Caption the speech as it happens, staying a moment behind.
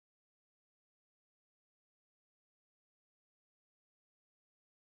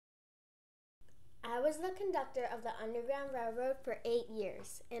I was the conductor of the Underground Railroad for 8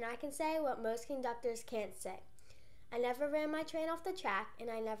 years, and I can say what most conductors can't say. I never ran my train off the track, and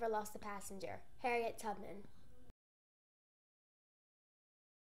I never lost a passenger. Harriet Tubman.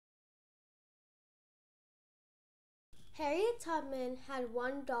 Harriet Tubman had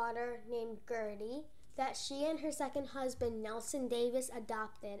one daughter named Gertie that she and her second husband Nelson Davis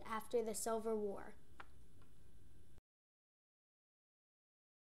adopted after the Civil War.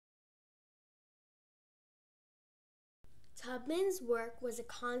 Tubman's work was a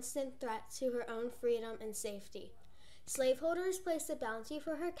constant threat to her own freedom and safety. Slaveholders placed a bounty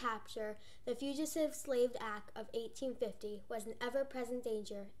for her capture. The Fugitive Slave Act of 1850 was an ever-present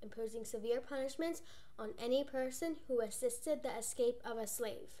danger, imposing severe punishments on any person who assisted the escape of a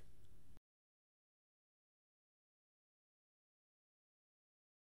slave.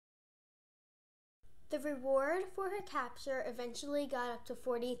 The reward for her capture eventually got up to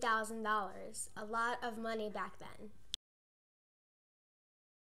 $40,000, a lot of money back then.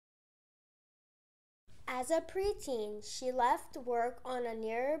 As a preteen, she left work on a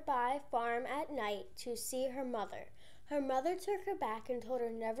nearby farm at night to see her mother. Her mother took her back and told her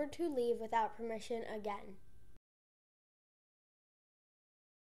never to leave without permission again.